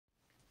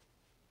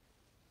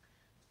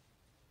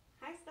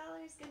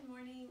scholars, good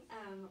morning.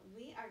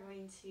 We are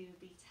going to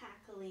be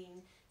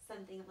tackling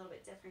something a little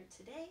bit different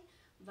today,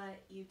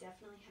 but you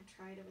definitely have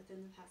tried it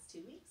within the past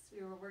 2 weeks. We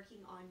were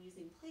working on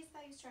using place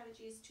value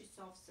strategies to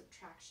solve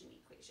subtraction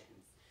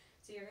equations.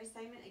 So your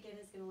assignment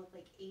again is going to look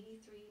like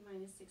 83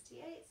 minus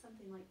 68,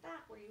 something like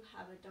that, where you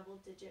have a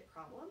double digit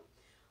problem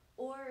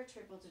or a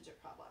triple digit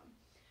problem.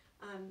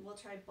 We'll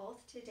try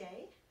both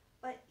today,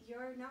 but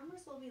your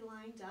numbers will be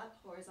lined up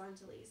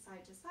horizontally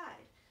side to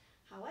side.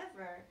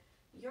 However,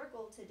 your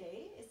goal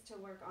today is to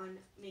work on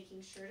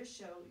making sure to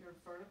show your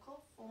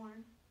vertical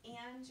form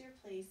and your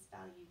place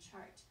value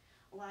chart.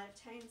 A lot of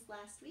times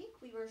last week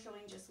we were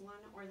showing just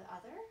one or the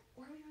other,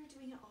 or we were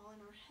doing it all in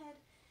our head.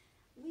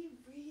 We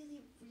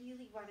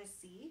really want to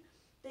see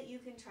that you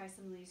can try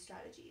some of these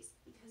strategies,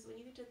 because when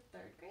you get to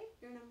third grade,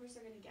 your numbers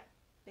are going to get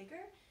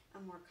bigger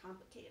and more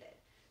complicated.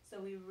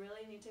 So we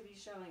really need to be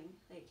showing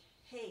like,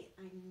 hey,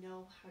 I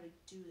know how to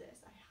do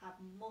this. I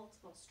have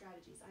multiple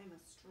strategies. I am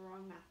a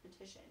strong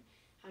mathematician.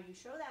 How you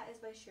show that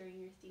is by sharing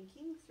your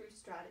thinking through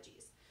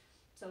strategies.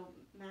 So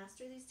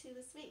master these two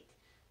this week.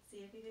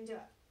 See if you can do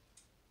it.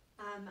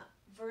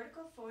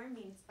 Vertical form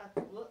means up,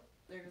 whoop,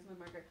 there goes my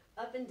marker,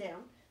 up and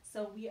down.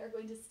 So we are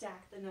going to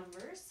stack the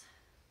numbers.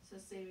 So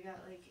say we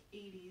got like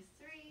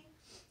 83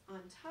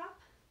 on top.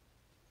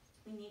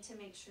 We need to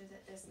make sure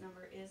that this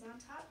number is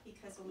on top,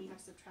 because when we have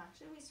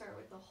subtraction, we start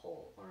with the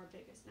whole or our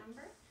biggest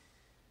number.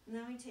 And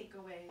then we take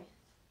away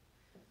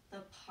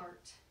the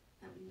part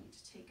that we need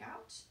to take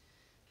out.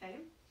 Okay,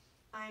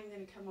 I'm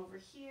going to come over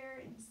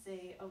here and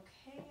say,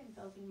 okay, I'm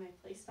building my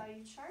place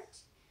value chart,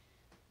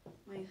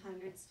 my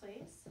hundreds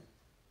place,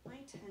 my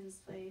tens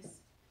place,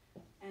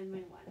 and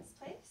my ones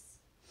place.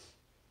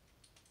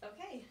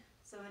 Okay,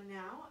 so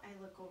now I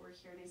look over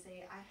here and I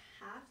say, I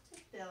have to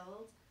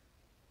build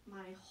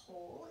my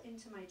whole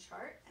into my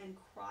chart and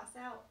cross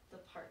out the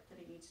part that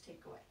I need to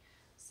take away.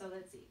 So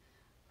let's see,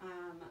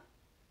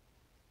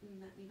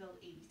 let me build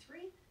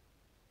 83,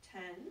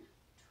 10,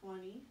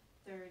 20,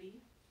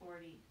 30,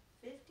 40,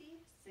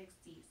 50,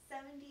 60,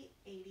 70,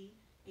 80,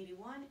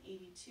 81,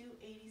 82,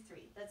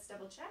 83. Let's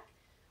double check.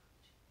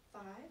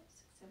 5,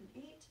 6, 7,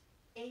 8,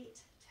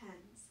 8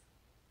 tens.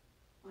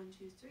 1,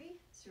 2, 3,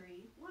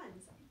 3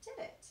 ones. I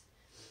did it.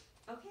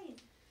 Okay,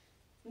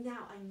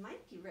 now I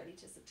might be ready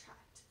to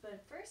subtract,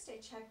 but first I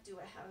check, do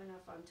I have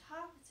enough on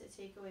top to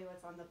take away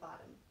what's on the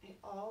bottom? I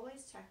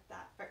always check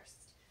that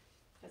first,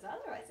 because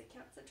otherwise I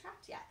can't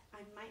subtract yet.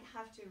 I might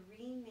have to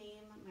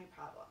rename my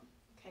problem.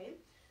 Okay,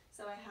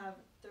 so I have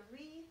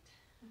three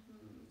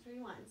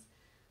ones,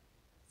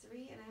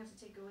 3, and I have to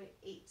take away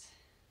 8.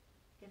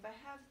 If I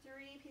have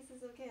 3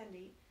 pieces of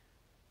candy,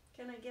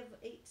 can I give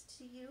 8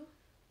 to you?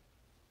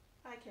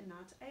 I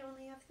cannot. I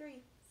only have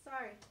 3.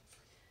 Sorry.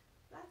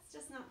 That's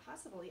just not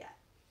possible yet.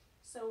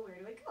 So where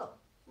do I go?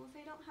 Well, if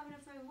I don't have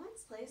enough for my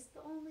ones place,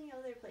 the only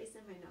other place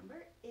in my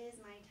number is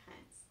my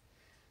tens.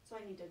 So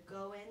I need to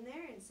go in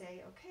there and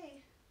say,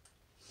 okay,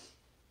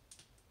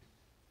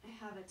 I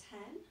have a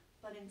 10,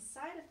 but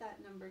inside of that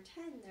number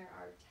 10, there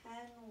are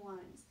 10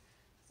 ones.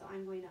 So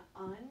I'm going to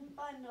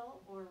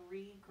unbundle or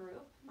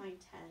regroup my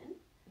 10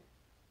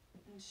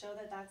 and show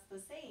that that's the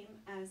same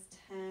as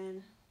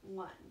 10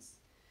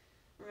 ones.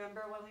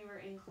 Remember when we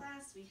were in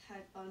class, we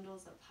had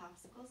bundles of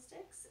popsicle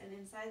sticks, and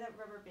inside that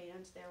rubber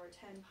band there were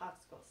 10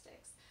 popsicle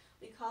sticks.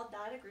 We called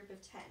that a group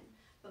of 10,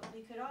 but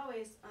we could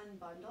always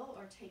unbundle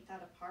or take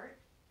that apart,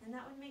 and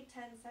that would make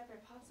 10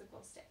 separate popsicle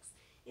sticks.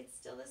 It's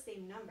still the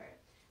same number.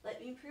 Let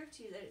me prove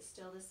to you that it's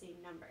still the same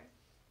number.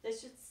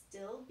 This should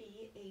still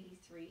be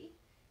 83.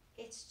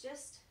 It's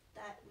just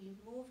that we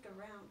moved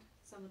around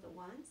some of the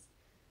ones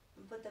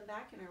and put them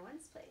back in our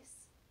ones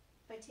place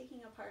by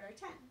taking apart our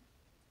 10.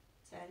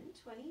 10,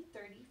 20,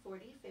 30,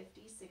 40,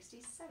 50,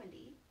 60,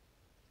 70.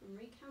 I'm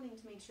recounting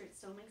to make sure it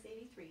still makes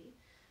 83.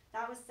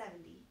 That was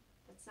 70.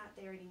 That's not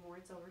there anymore.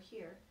 It's over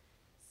here.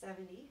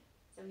 70,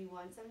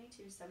 71,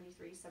 72,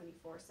 73,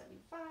 74,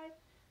 75,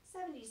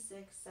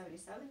 76,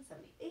 77,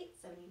 78,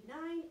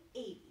 79,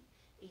 80,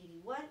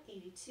 81,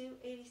 82,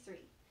 83.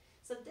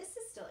 So this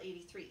is still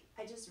 83.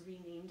 I just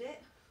renamed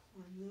it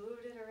or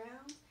moved it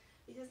around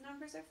because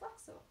numbers are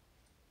flexible.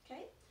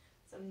 Okay?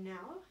 So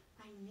now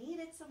I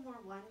needed some more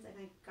ones, and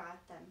I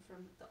got them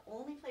from the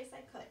only place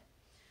I could.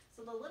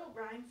 So the little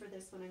rhyme for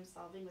this when I'm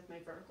solving with my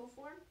vertical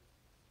form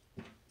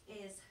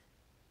is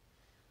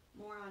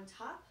more on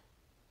top,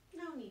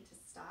 no need to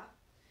stop.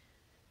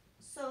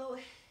 So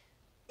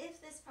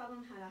if this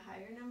problem had a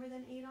higher number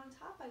than 8 on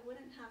top, I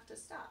wouldn't have to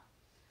stop.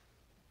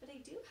 But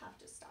I do have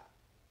to stop.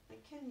 I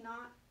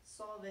cannot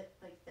solve it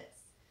like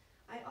this.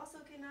 I also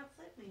cannot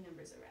flip my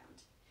numbers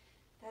around.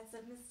 That's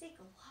a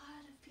mistake a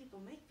lot of people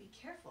make. Be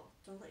careful.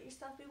 Don't let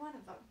yourself be one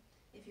of them.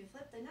 If you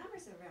flip the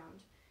numbers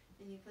around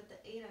and you put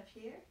the 8 up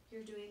here,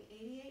 you're doing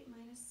 88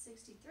 minus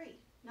 63,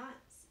 not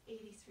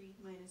 83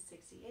 minus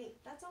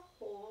 68. That's a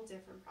whole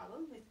different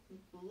problem with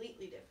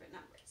completely different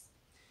numbers.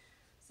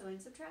 So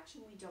in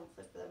subtraction, we don't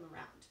flip them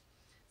around.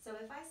 So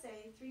if I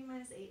say 3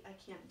 minus 8, I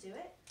can't do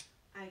it,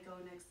 I go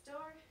next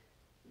door,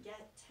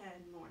 get 10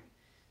 more.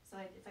 So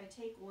if I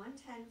take one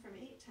 10 from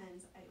 8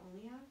 tens, I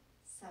only have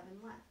 7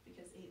 left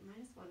because 8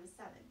 minus 1 is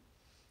 7.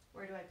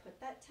 Where do I put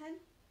that 10?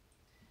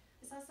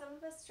 I saw some of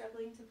us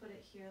struggling to put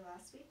it here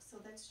last week, so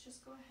let's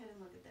just go ahead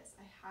and look at this.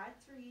 I had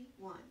 3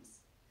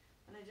 ones,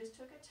 and I just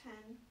took a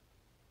 10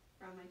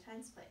 from my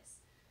tens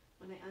place.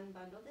 When I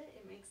unbundled it,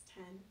 it makes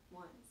 10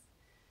 ones.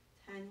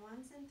 10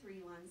 ones and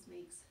 3 ones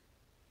makes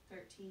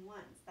 13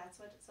 ones.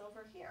 That's what it's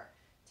over here.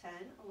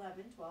 10,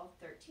 11, 12,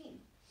 13.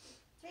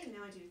 Okay,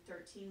 now I do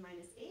 13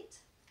 minus 8,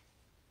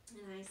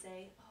 and I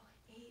say, oh,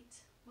 8,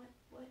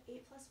 what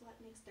 8 plus what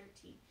makes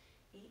 13?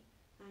 8,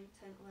 9,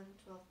 10, 11,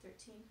 12,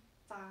 13,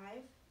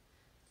 5.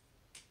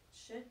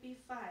 Should be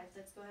 5.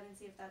 Let's go ahead and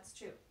see if that's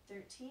true.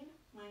 13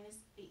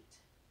 minus 8.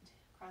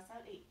 Cross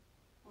out 8.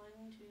 1,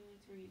 2,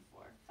 3,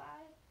 4, 5,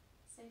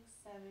 6,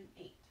 7,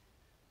 8.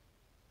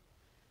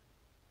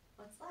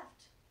 What's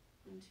left?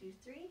 1, 2,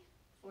 3,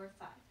 4,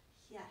 5.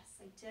 Yes,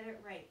 I did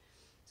it right.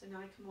 So now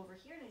I come over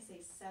here and I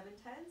say 7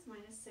 tens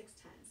minus 6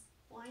 tens.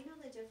 Well, I know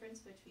the difference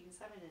between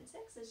 7 and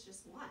 6 is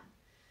just 1.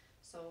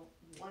 So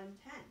 1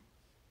 10.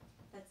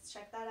 Let's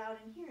check that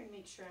out in here and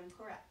make sure I'm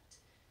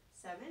correct.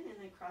 7 and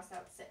I cross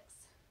out 6.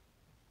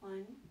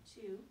 1,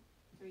 2,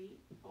 3,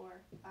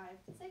 4, 5,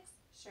 6.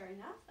 Sure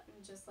enough,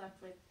 I'm just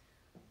left with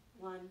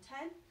 1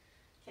 10.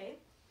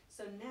 Okay,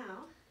 so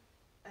now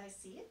I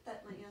see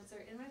that my answer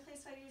in my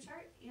place value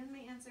chart and my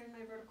answer in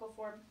my vertical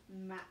form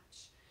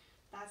match.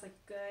 That's a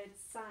good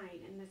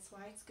sign, and that's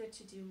why it's good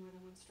to do more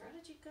than one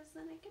strategy, because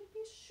then I can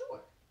be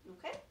sure.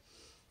 Okay,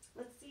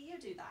 let's see you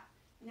do that.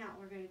 Now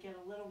we're going to get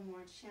a little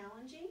more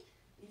challenging.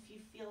 If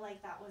you feel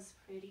like that was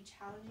pretty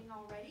challenging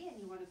already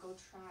and you want to go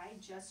try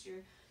just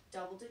your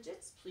double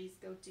digits, please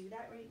go do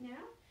that right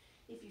now.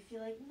 If you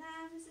feel like,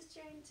 nah, Mrs.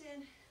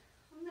 Charrington,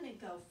 I'm going to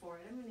go for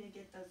it. I'm going to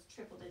get those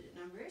triple digit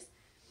numbers.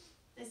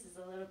 This is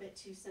a little bit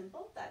too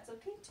simple. That's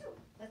okay too.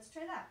 Let's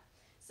try that.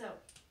 So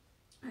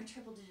our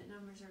triple digit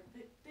numbers are a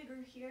bit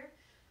bigger here.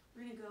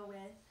 We're going to go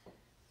with,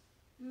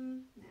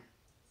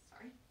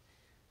 okay,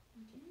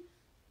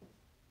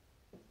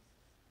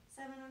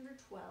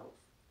 712,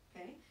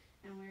 okay,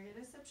 and we're going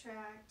to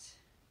subtract,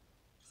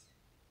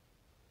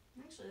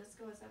 actually let's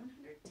go with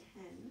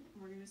 710,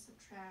 and we're going to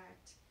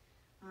subtract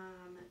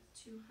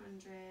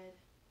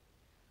 289.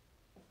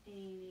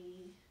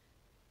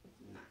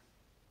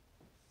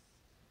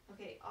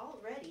 Okay,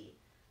 already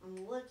I'm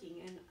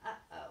looking and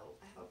uh-oh,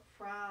 I have a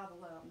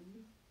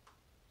problem.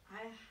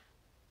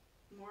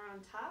 More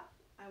on top,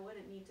 I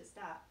wouldn't need to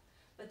stop,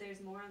 but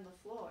there's more on the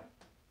floor,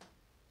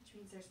 which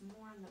means there's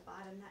more on the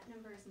bottom. That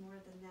number is more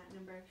than that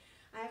number.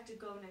 I have to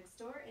go next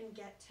door and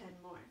get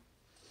 10 more.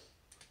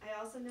 I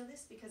also know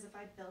this because if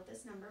I build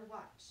this number,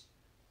 watch.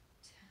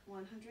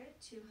 100,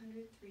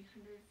 200,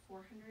 300,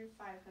 400,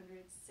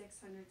 500,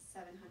 600,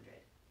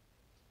 700.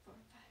 4,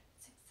 5,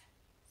 6,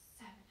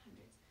 7,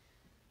 700,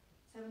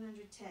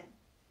 710.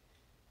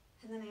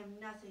 And then I have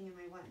nothing in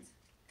my ones.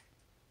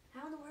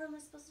 How in the world am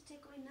I supposed to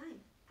take away 9?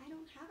 I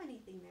don't have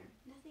anything there,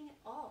 nothing at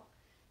all.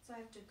 So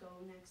I have to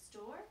go next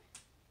door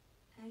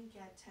and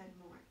get 10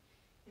 more.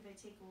 If I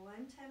take 1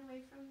 10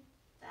 away from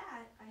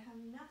that, I have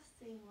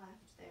nothing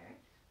left there,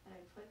 but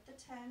I put the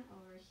 10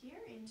 over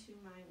here into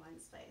my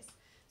ones place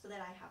so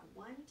that I have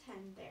 1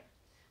 10 there.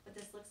 What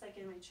this looks like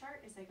in my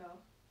chart is I go,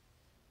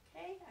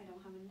 okay, I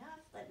don't have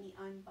enough, let me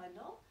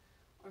unbundle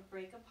or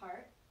break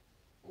apart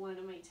one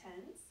of my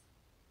 10s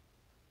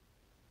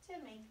to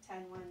make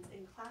 10 ones.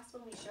 In class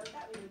when we showed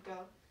that, we would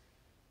go,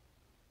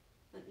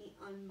 let me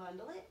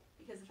unbundle it,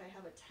 because if I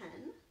have a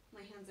 10, my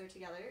hands are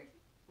together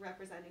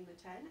representing the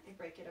 10, I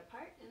break it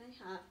apart and I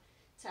have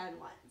 10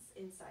 ones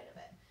inside of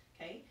it.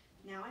 Okay,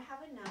 now I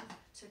have enough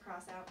to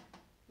cross out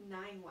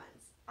 9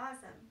 ones.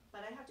 Awesome,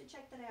 but I have to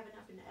check that I have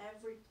enough in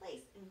every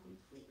place and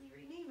completely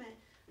rename it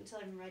until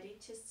I'm ready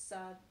to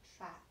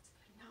subtract.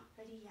 I'm not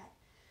ready yet.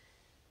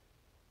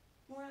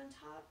 More on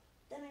top,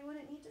 then I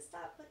wouldn't need to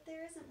stop, but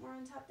there isn't more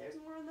on top, there's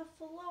more on the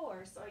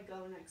floor. So I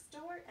go next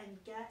door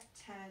and get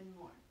 10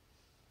 more.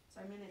 So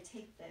I'm going to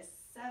take this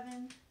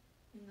 7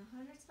 in the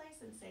hundreds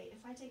place and say,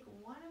 if I take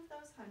one of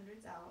those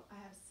hundreds out,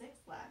 I have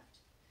 6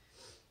 left.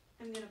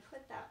 I'm going to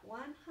put that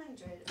 100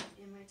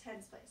 in my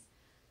tens place.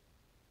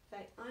 If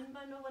I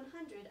unbundle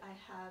 100, I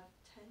have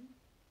 10,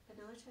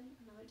 another 10,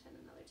 another 10,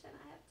 another 10.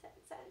 I have 10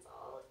 tens,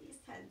 all of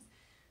these tens.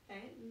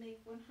 Okay,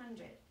 make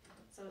 100.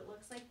 So it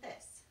looks like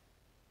this.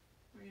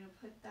 We're going to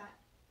put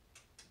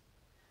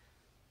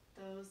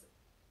those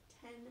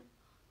 10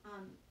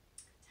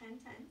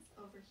 tens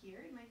over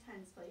here in my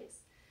tens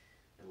place.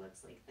 It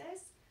looks like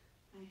this.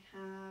 I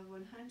have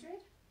 100.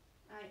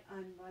 I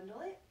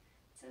unbundle it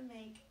to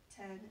make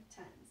 10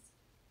 tens.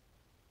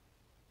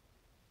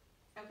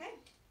 Okay.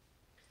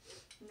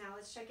 Now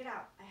let's check it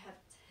out. I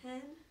have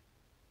 10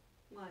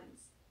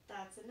 ones.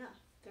 That's enough.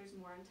 There's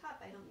more on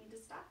top. I don't need to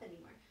stop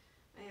anymore.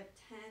 I have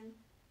 10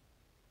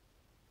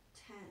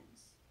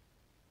 tens.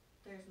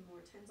 There's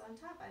more tens on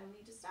top. I don't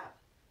need to stop.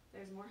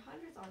 There's more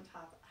hundreds on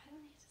top. I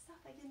don't need to stop.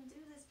 I can do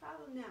this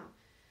problem now.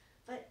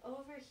 But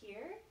over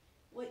here,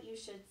 what you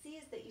should see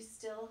is that you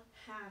still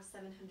have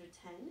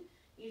 710.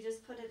 You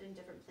just put it in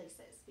different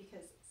places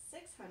because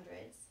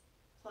 600s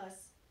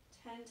plus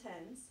 10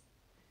 tens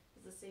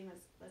is the same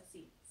as, let's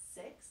see,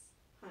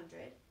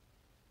 600,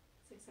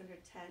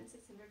 610,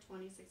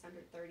 620,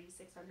 630,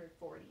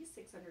 640,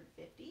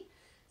 650,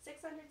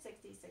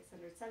 660,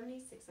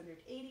 670,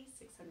 680,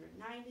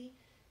 690,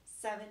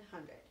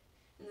 700.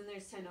 And then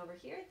there's 10 over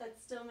here. That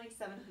still makes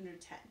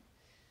 710.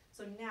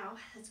 So now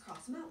let's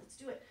cross them out. Let's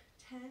do it.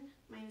 10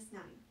 minus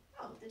 9.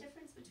 Oh, the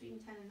difference between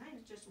 10 and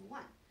 9 is just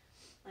 1.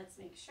 Let's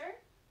make sure.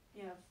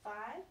 We have 5,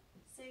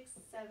 6,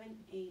 7,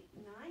 8,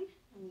 9,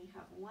 and we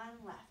have 1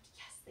 left.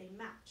 Yes, they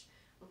match.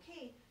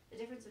 Okay, the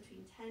difference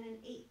between 10 and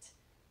 8.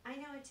 I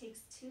know it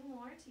takes 2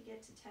 more to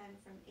get to 10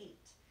 from 8.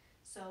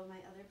 So my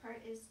other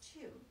part is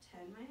 2.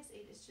 10 minus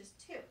 8 is just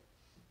 2.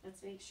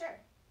 Let's make sure.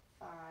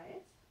 5,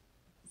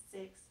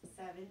 6,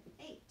 7,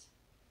 8.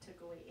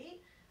 Took away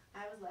 8.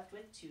 I was left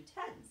with 2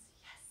 10s.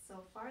 Yes,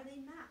 so far they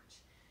match.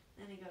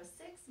 Then I go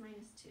 6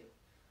 minus 2.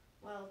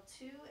 Well,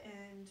 2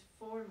 and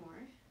 4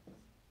 more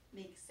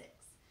make 6.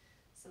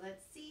 So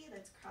let's see,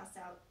 let's cross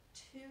out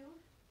 2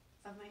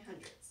 of my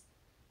hundreds.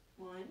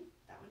 1,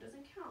 that one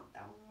doesn't count.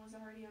 That one was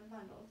already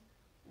unbundled.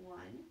 1,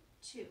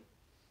 2.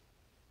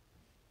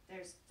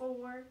 There's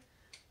 4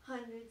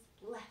 hundreds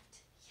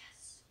left.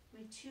 Yes,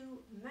 my 2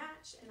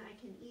 match, and I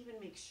can even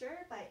make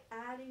sure by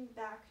adding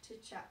back to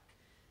check.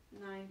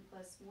 9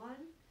 plus 1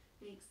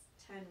 makes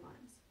 10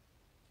 ones.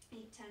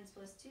 8 10s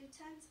plus 2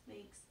 10s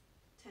makes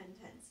 10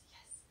 10s.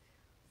 Yes.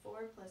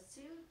 4 plus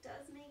 2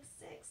 does make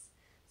 6.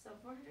 So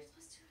 400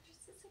 plus 200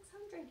 is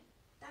 600.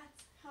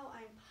 That's how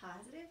I'm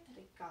positive that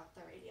I got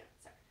the right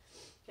answer.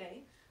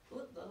 Okay.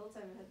 Whoop, the whole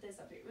time I had this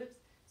up here. Whoops.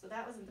 So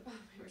that wasn't the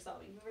problem we were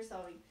solving. We were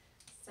solving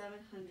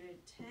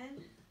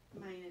 710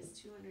 minus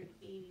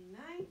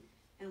 289,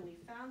 and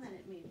we found that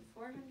it made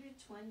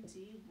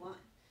 421. Let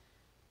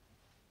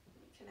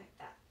me connect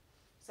that.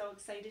 So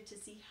excited to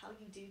see how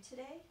you do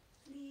today.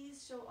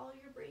 Please show all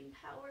your brain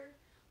power.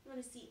 We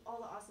want to see all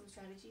the awesome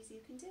strategies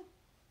you can do.